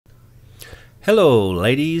Hello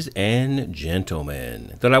ladies and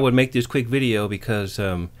gentlemen. Thought I would make this quick video because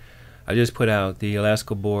I just put out the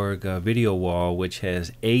Alaskaborg video wall, which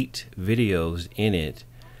has 8 videos in it.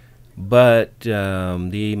 But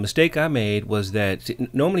the mistake I made was that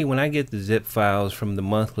normally when I get the zip files from the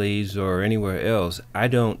monthlies or anywhere else, I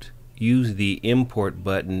don't use the import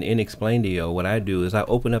button in Explaindio. What I do is I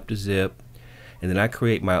open up the zip and then I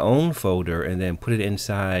create my own folder and then put it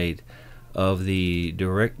inside of the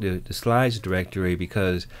slides directory,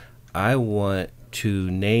 because I want to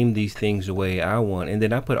name these things the way I want, and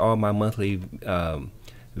then I put all my monthly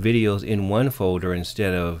videos in one folder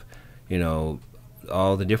instead of, you know,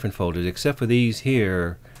 all the different folders. Except for these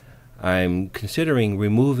here, I'm considering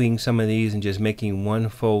removing some of these and just making one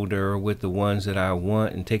folder with the ones that I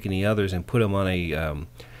want and taking the others and put them on a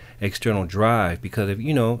external drive. Because if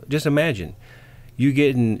you know, just imagine you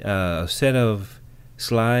getting a set of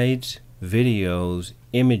slides, videos,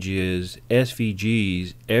 images,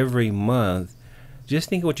 SVGs every month. Just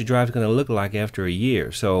think of what your drive is going to look like after a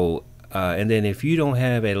year. So and then if you don't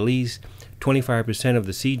have at least 25% of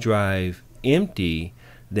the C drive empty,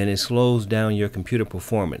 then it slows down your computer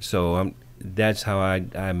performance. So that's how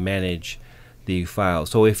I manage the file.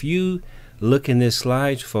 So if you look in this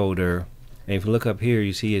slides folder, and if you look up here,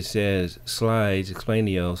 you see it says slides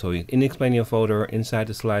Explaindio. So in the Explaindio folder, inside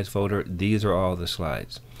the slides folder, these are all the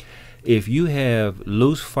slides. If you have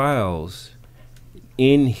loose files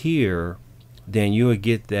in here, then you will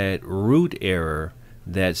get that root error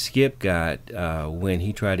that Skip got when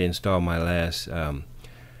he tried to install my last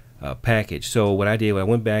package. So what I did, I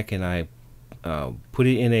went back and I put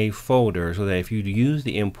it in a folder so that if you use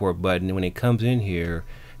the import button, when it comes in here,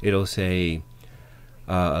 it'll say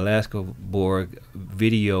Alaskaborg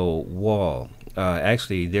video wall.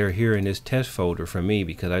 Actually, they're here in this test folder for me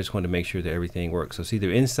because I just want to make sure that everything works. So see, they're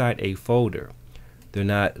inside a folder. They're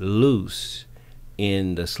not loose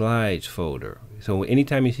in the slides folder. So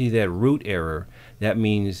anytime you see that root error, that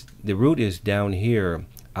means the root is down here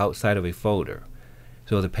outside of a folder.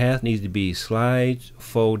 So the path needs to be slides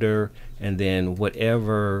folder and then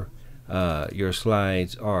whatever your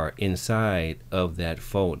slides are inside of that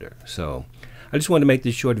folder. So I just wanted to make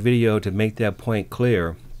this short video to make that point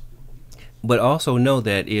clear. But also know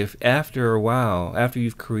that if after a while, after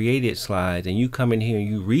you've created slides and you come in here and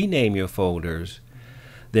you rename your folders,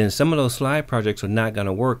 then some of those slide projects are not going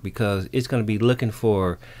to work, because it's going to be looking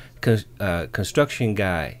for construction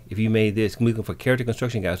guy. If you made this, looking for character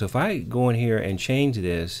construction guy. So if I go in here and change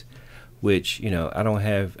this, which, you know,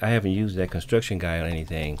 I haven't used that construction guy on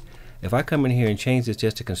anything. If I come in here and change this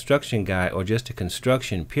just to construction guy or just to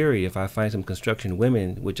construction period, if I find some construction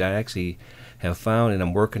women, which I actually have found and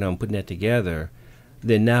I'm working on putting that together,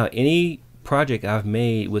 then now any project I've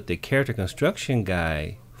made with the character construction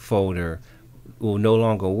guy folder will no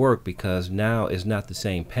longer work, because now it's not the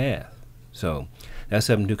same path. So that's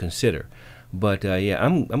something to consider. But yeah,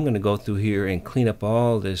 I'm going to go through here and clean up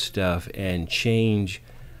all this stuff and change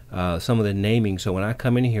some of the naming, so when I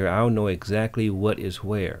come in here, I'll know exactly what is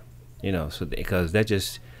where. You know, so because that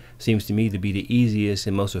just seems to me to be the easiest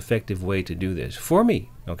and most effective way to do this for me.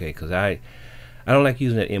 Okay, because I don't like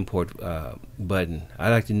using that import button. I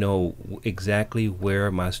like to know exactly where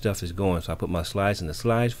my stuff is going. So I put my slides in the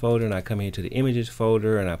slides folder, and I come here to the images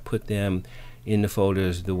folder, and I put them in the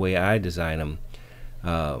folders the way I design them.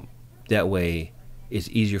 That way it's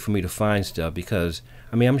easier for me to find stuff, because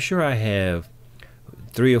I mean, I'm sure I have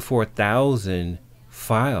 3,000 or 4,000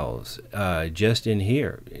 files just in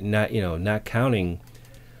here, not counting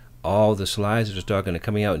all the slides that are starting to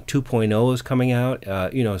coming out, and 2.0 is coming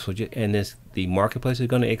out, you know, so and the marketplace is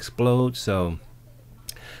going to explode. So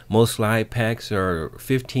most slide packs are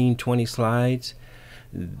 15, 20 slides,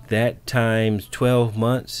 that times 12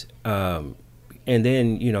 months, and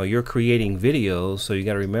then, you know, you're creating videos, so you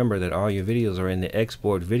got to remember that all your videos are in the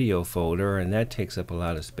export video folder, and that takes up a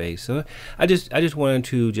lot of space. So I just wanted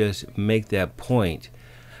to just make that point,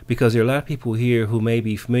 because there are a lot of people here who may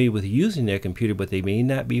be familiar with using their computer, but they may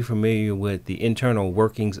not be familiar with the internal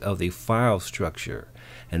workings of the file structure,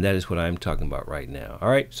 and that is what I'm talking about right now. All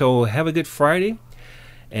right, so have a good Friday,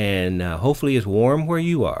 and hopefully it's warm where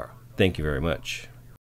you are. Thank you very much.